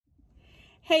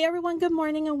Hey everyone, good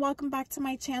morning and welcome back to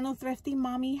my channel, Thrifty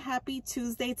Mommy. Happy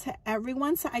Tuesday to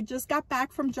everyone. So I just got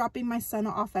back from dropping my son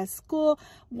off at school.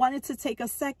 Wanted to take a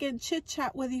second, chit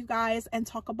chat with you guys and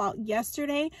talk about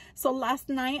yesterday. So last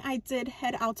night I did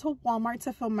head out to Walmart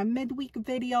to film my midweek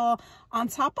video. On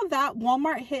top of that,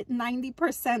 Walmart hit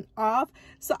 90% off.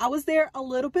 So I was there a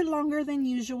little bit longer than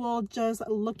usual, just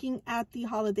looking at the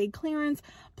holiday clearance,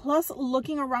 plus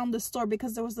looking around the store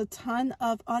because there was a ton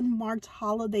of unmarked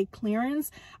holiday clearance.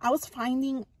 I was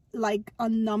finding like a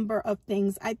number of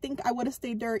things. I think I would have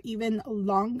stayed there even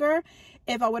longer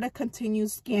if I would have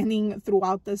continued scanning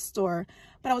throughout the store.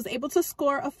 But I was able to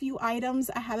score a few items.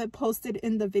 I have it posted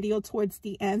in the video towards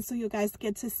the end so you guys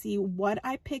get to see what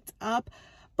I picked up.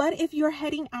 But if you're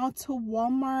heading out to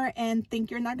Walmart and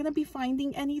think you're not going to be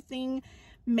finding anything,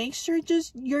 make sure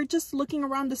you're just looking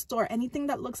around the store. Anything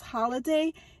that looks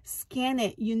holiday, scan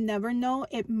it. You never know,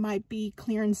 it might be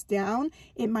clearance down,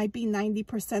 it might be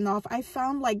 90% off. I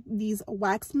found like these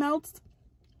wax melts,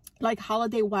 like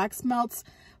holiday wax melts,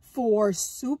 for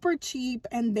super cheap,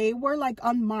 and they were like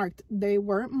unmarked. They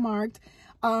weren't marked.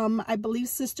 I believe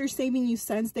Sister Saving You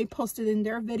Cents, they posted in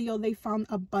their video they found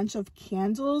a bunch of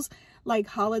candles, like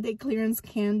holiday clearance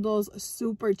candles,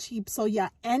 super cheap. So yeah,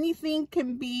 anything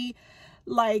can be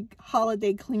like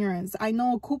holiday clearance. I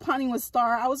know couponing with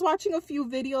Star, I was watching a few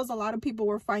videos, a lot of people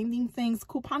were finding things.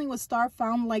 Couponing with Star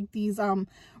found like these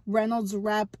Reynolds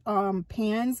wrap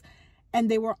pans,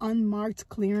 and they were unmarked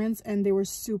clearance and they were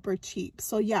super cheap.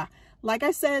 So yeah, like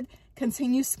I said,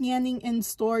 continue scanning in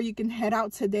store. You can head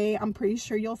out today. I'm pretty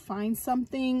sure you'll find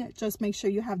something. Just make sure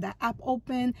you have that app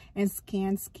open and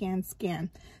scan.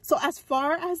 So as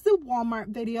far as the Walmart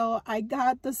video, I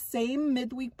got the same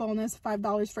midweek bonus,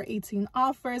 $5 for 18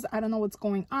 offers. I don't know what's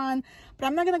going on, but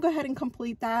I'm not going to go ahead and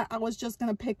complete that. I was just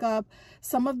going to pick up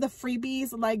some of the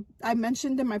freebies, like I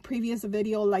mentioned in my previous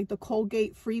video, like the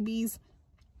Colgate freebies.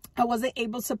 I wasn't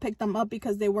able to pick them up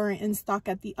because they weren't in stock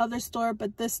at the other store,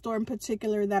 but this store in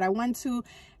particular that I went to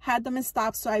had them in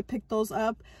stock, so I picked those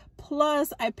up.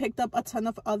 Plus, I picked up a ton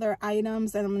of other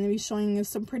items, and I'm going to be showing you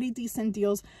some pretty decent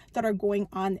deals that are going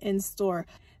on in store.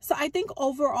 So I think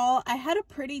overall, I had a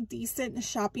pretty decent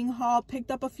shopping haul, picked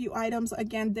up a few items.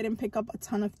 Again, didn't pick up a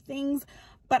ton of things,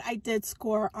 but I did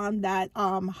score on that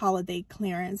holiday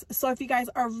clearance. So if you guys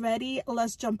are ready,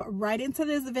 let's jump right into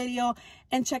this video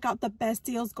and check out the best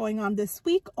deals going on this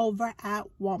week over at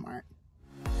Walmart.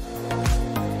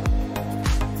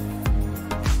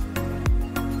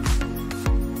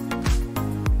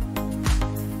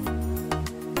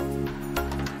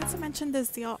 This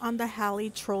deal on the Hallie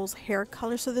Trolls hair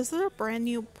color. So this is a brand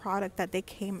new product that they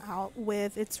came out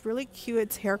with. It's really cute.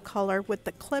 It's hair color with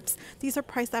the clips. These are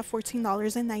priced at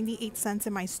 $14.98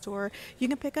 in my store. You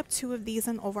can pick up 2 of these,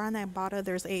 and over on Ibotta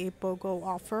there's a BOGO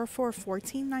offer for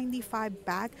 $14.95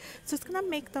 back. So it's gonna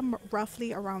make them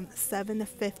roughly around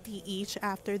 $7.50 each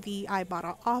after the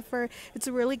Ibotta offer. It's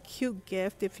a really cute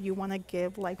gift if you want to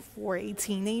give like for a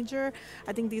teenager.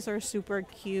 I think these are super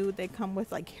cute. They come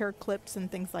with like hair clips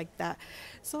and things like that.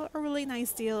 So a really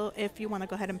nice deal if you want to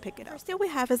go ahead and pick it up. First deal we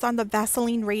have is on the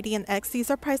Vaseline Radiant X. These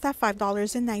are priced at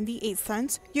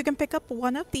 $5.98. You can pick up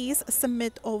 1 of these,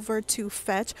 submit over to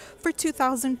Fetch for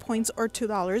 2,000 points or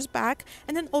 $2 back,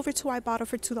 and then over to Ibotta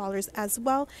for $2 as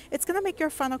well. It's going to make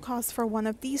your final cost for 1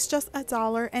 of these just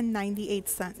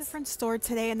 $1.98. Different store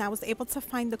today, and I was able to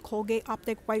find the Colgate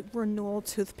Optic White Renewal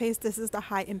toothpaste. This is the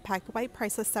high impact white,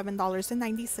 price of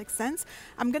 $7.96.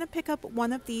 I'm going to pick up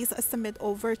 1 of these, submit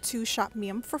over to Shop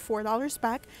Mium for $4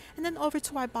 back, and then over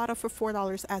to Ibotta for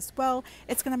 $4 as well.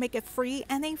 It's going to make it free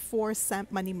and a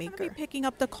 4-cent moneymaker. I'm going to be picking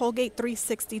up the Colgate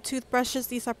 360 toothbrushes.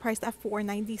 These are priced at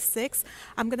 $4.96.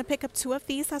 I'm going to pick up 2 of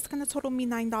these. That's going to total me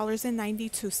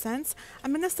 $9.92.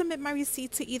 I'm going to submit my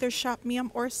receipt to either Shop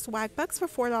Mium or Swagbucks for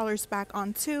 $4 back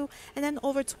on 2, and then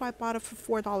over to Ibotta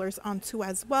for $4 on 2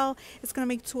 as well. It's going to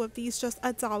make 2 of these just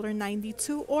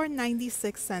 $1.92 or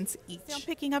 96 cents each. So I'm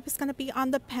picking up is going to be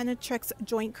on the Penetrex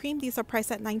Joint Cream. These are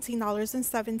priced at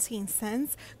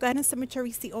 $19.17. Go ahead and submit your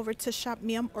receipt over to Shop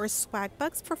Mium or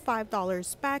Swagbucks for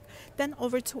 $5 back, then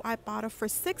over to Ibotta for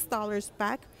 $6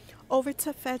 back, over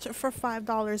to Fetch for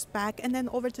 $5 back, and then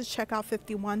over to Checkout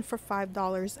 51 for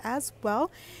 $5 as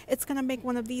well. It's going to make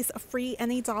 1 of these free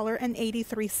and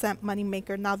 $1.83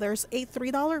 moneymaker. Now there's a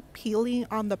 $3 peeling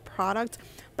on the product,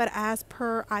 but but as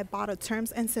per Ibotta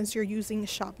terms, and since you're using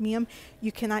ShopMium,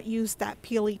 you cannot use that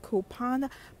PLE coupon,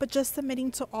 but just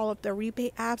submitting to all of the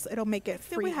rebate apps, it'll make it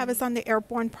free. We have is on the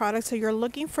airborne products, so you're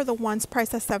looking for the ones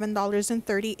priced at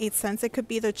 $7.38. It could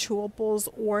be the chewables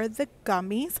or the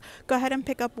gummies. Go ahead and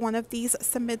pick up one of these,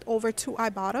 submit over to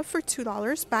Ibotta for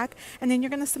 $2 back, and then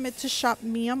you're going to submit to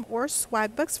ShopMium or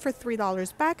Swagbucks for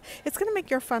 $3 back. It's going to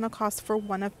make your final cost for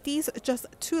one of these just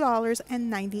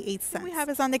 $2.98. We have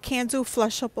is on the Can-Do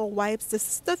flushable wipes. This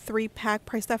is the 3-pack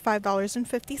priced at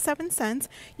 $5.57.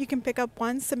 You can pick up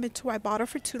one, submit to Ibotta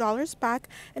for $2 back,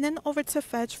 and then over to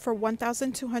Fetch for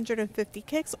 1,250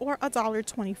 kicks or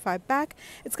 $1.25 back.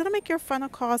 It's going to make your final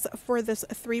cost for this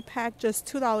 3-pack just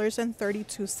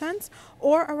 $2.32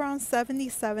 or around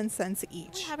 77 cents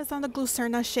each. We have is on the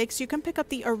Glucerna shakes. You can pick up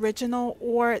the original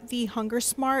or the Hunger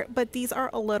Smart, but these are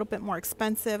a little bit more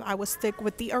expensive. I would stick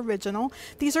with the original.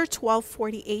 These are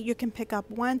 $12.48. You can pick up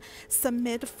one,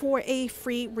 submit for a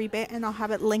free rebate, and I'll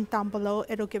have it linked down below.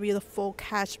 It'll give you the full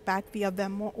cash back via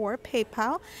Venmo or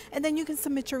PayPal, and then you can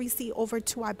submit your receipt over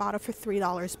to Ibotta for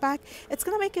 $3 back. It's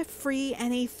going to make it free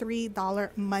and a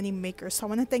 $3 money maker. So I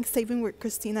want to thank Saving with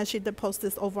Christina. She did post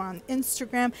this over on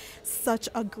Instagram. Such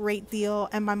a great deal,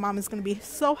 and my mom is going to be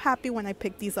so happy when I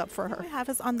pick these up for her. What we have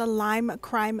is on the Lime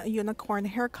Crime Unicorn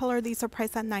hair color. These are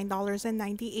priced at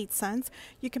 $9.98.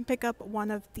 You can pick up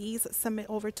one of these, submit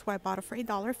over to Ibotta for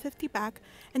 $1.50 back,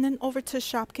 and then over to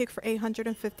Shopkick for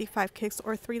 855 kicks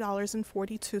or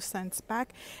 $3.42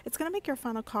 back. It's going to make your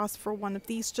final cost for one of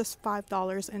these just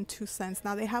 $5.02.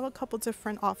 Now they have a couple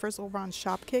different offers over on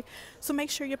Shopkick, so make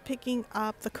sure you're picking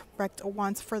up the correct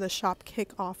ones for the Shopkick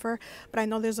offer, but I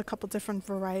know there's a couple different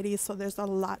varieties, so there's a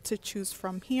lot to choose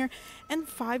from here, and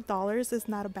 $5 is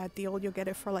not a bad deal. You'll get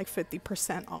it for like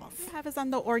 50% off. We have is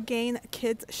on the Orgain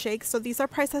Kids Shakes. So these are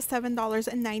priced at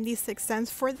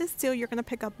 $7.96. For this deal, you're going to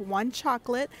pick up one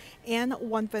chocolate and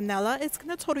one vanilla. It's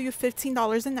going to total you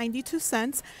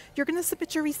 $15.92. You're going to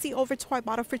submit your receipt over to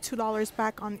Ibotta for $2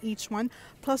 back on each one.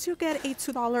 Plus, you'll get a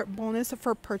 $2 bonus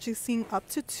for purchasing up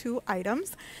to 2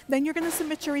 items. Then you're going to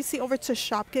submit your receipt over to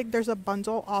Shopkick. There's a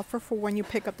bundle offer for when you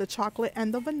pick up the chocolate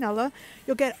and the vanilla.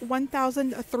 You'll get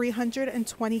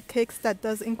 1,320 kicks. That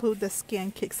does include the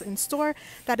scan kicks in store.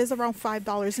 That is around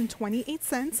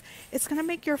 $5.28. It's going to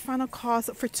make your final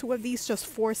cost for 2 of these just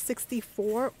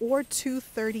 $4.64 or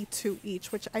 $2.32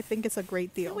 each, which I think is a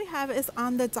great deal. What we have is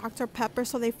on the Dr. Pepper.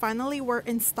 So they finally were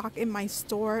in stock in my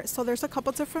store. So there's a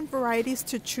couple different varieties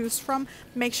to choose from.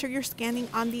 Make sure you're scanning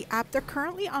on the app. They're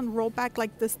currently on rollback,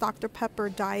 like this Dr. Pepper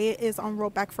Diet is on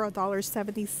rollback for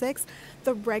 $1.76.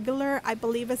 The regular, I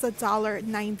believe, is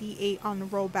 $1.98 on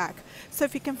rollback. So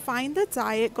if you can find the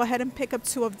diet, go ahead and pick up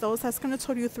 2 of those. That's going to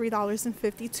total you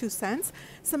 $3.52.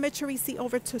 Submit your receipt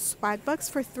over to Swagbucks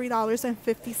for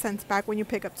 $3.50 back when you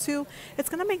pick up 2. It's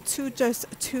going to make 2 just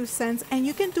 2 cents, and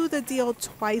you can do the deal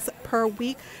twice per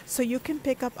week, so you can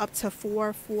pick up to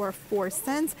 4 for 4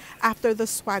 cents after the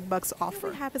Swagbucks offer.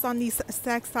 What we have is on these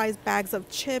snack size bags of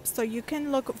chips. So you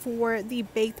can look for the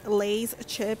baked Lay's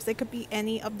chips. It could be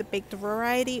any of the baked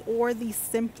variety or the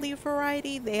Simply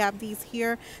variety. They have these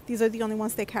here. These are the only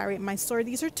ones they carry at my store.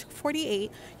 These are $2.48.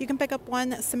 You can pick up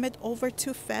one, submit over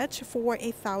to Fetch for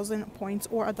 1,000 points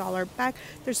or $1 back.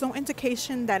 There's no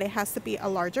indication that it has to be a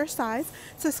larger size,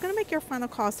 so it's going to make your final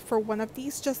cost for one of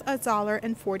these just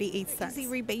 $1.48. Easy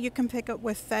rebate you can pick up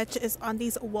with Fetch is on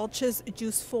these Welch's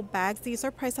Juiceful bags. These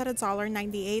are priced at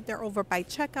 $1.98. They're over by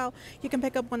checkout. You can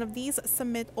pick up one of these,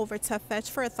 submit over to Fetch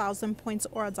for 1,000 points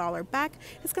or $1 back.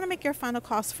 It's going to make your final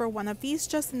cost for one of these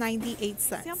just 98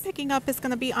 cents. I'm picking up is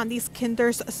going to be on these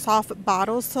Kinder's soft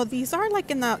bottles. So these are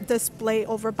like in the display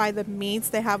over by the meats.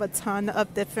 They have a ton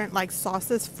of different like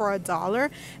sauces for $1,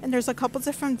 and there's a couple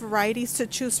different varieties to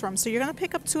choose from. So you're going to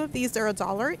pick up 2 of these. They're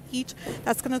 $1 each.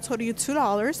 That's going to total you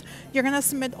 $2. You're going to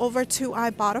submit over to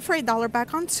Ibotta for $1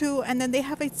 back on 2, and then they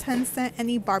have a 10-cent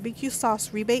any barbecue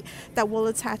sauce rebate that will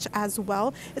attach as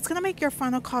well. It's going to make your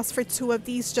final cost for 2 of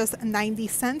these just 90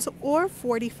 cents or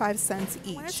 45 cents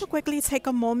each. I wanted to quickly take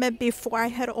a moment before I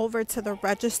head over to the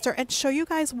register and show you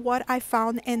guys what I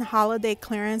found in holiday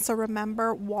clearance. So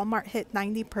remember, Walmart hit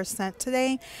 90%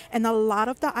 today, and a lot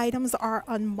of the items are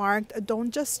unmarked.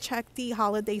 Don't just check the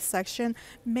holiday section.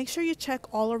 Make sure you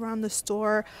check all around the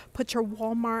store. Put your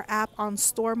Walmart app on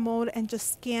store mode and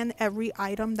just scan every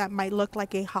item that might look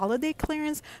like a holiday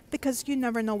clearance, because you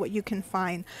never know what you can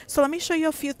find. So let me show you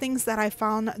a few things that I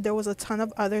found. There was a ton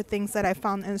of other things that I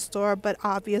found in store, but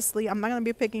obviously I'm not going to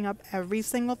be picking up every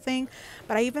single thing.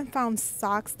 But I even found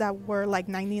socks that were like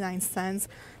 99 cents,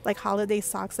 like holiday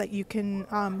socks that you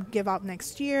can give out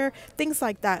next year, things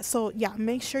like that. So yeah,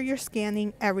 make sure you're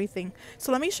scanning everything.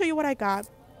 So let me show you what I got.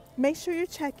 Make sure you're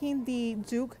checking the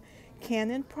Duke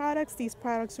Cannon products, these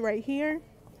products right here.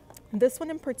 This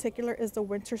one in particular is the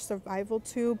Winter Survival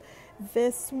Tube.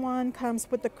 This one comes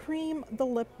with the cream, the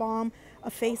lip balm,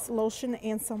 a face lotion,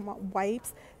 and some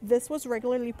wipes. This was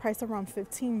regularly priced around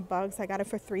 15 bucks. I got it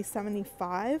for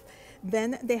 $3.75.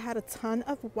 Then they had a ton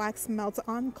of wax melts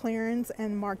on clearance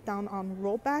and marked down on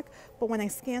rollback. But when I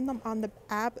scanned them on the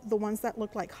app, the ones that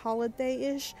look like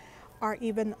holiday-ish are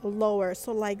even lower.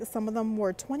 So like some of them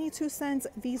were 22 cents.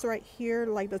 These right here,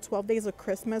 like the 12 days of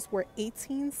Christmas, were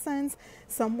 18 cents.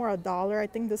 Some were $1. I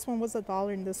think this one was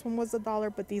 $1 and this one was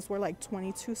 $1, but these were like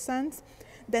 22 cents.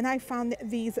 Then I found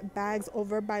these bags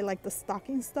over by like the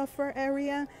stocking stuffer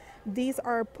area. These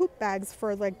are poop bags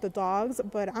for like the dogs,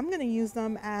 but I'm gonna use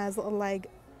them as like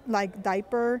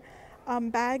diaper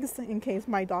bags in case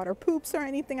my daughter poops or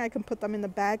anything. I can put them in the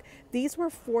bag. These were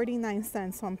 49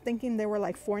 cents, so I'm thinking they were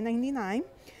like $4.99.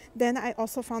 Then I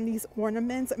also found these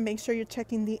ornaments. Make sure you're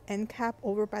checking the end cap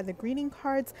over by the greeting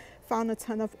cards. Found a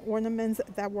ton of ornaments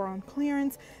that were on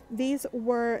clearance. These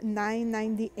were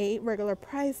 $9.98 regular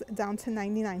price down to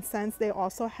 99 cents. They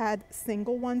also had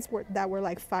single ones that were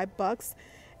like $5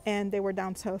 and they were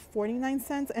down to 49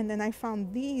 cents. And then I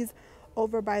found these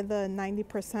over by the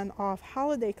 90% off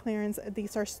holiday clearance.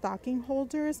 These are stocking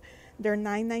holders. They're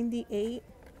 $9.98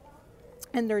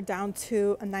 and they're down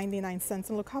to 99 cents.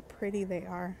 And look how pretty they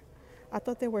are. I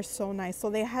thought they were so nice. So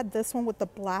they had this one with the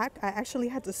black. I actually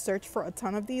had to search for a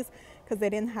ton of these because they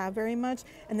didn't have very much.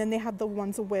 And then they have the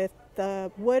ones with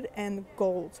the wood and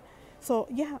gold. So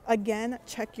yeah, again,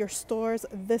 check your stores.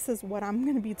 This is what I'm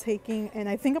going to be taking. And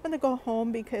I think I'm going to go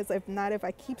home because if not, if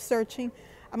I keep searching,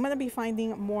 I'm going to be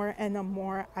finding more and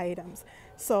more items.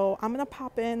 So I'm going to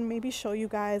pop in, maybe show you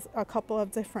guys a couple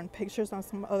of different pictures on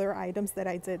some other items that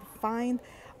I did find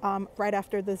right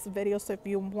after this video. So if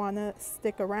you want to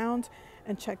stick around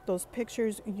and check those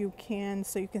pictures, you can,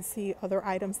 so you can see other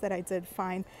items that I did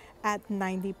find at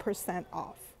 90%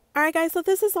 off. Alright guys, so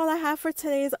this is all I have for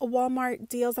today's Walmart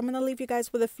deals. I'm going to leave you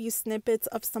guys with a few snippets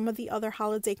of some of the other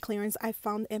holiday clearance I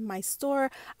found in my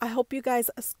store. I hope you guys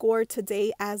scored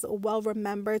today as well.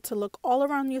 Remember to look all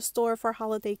around your store for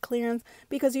holiday clearance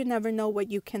because you never know what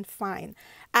you can find.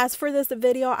 As for this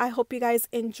video, I hope you guys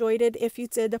enjoyed it. If you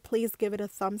did, please give it a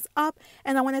thumbs up.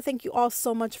 And I want to thank you all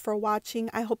so much for watching.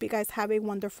 I hope you guys have a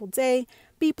wonderful day.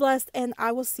 Be blessed, and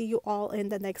I will see you all in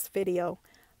the next video.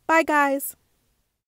 Bye guys!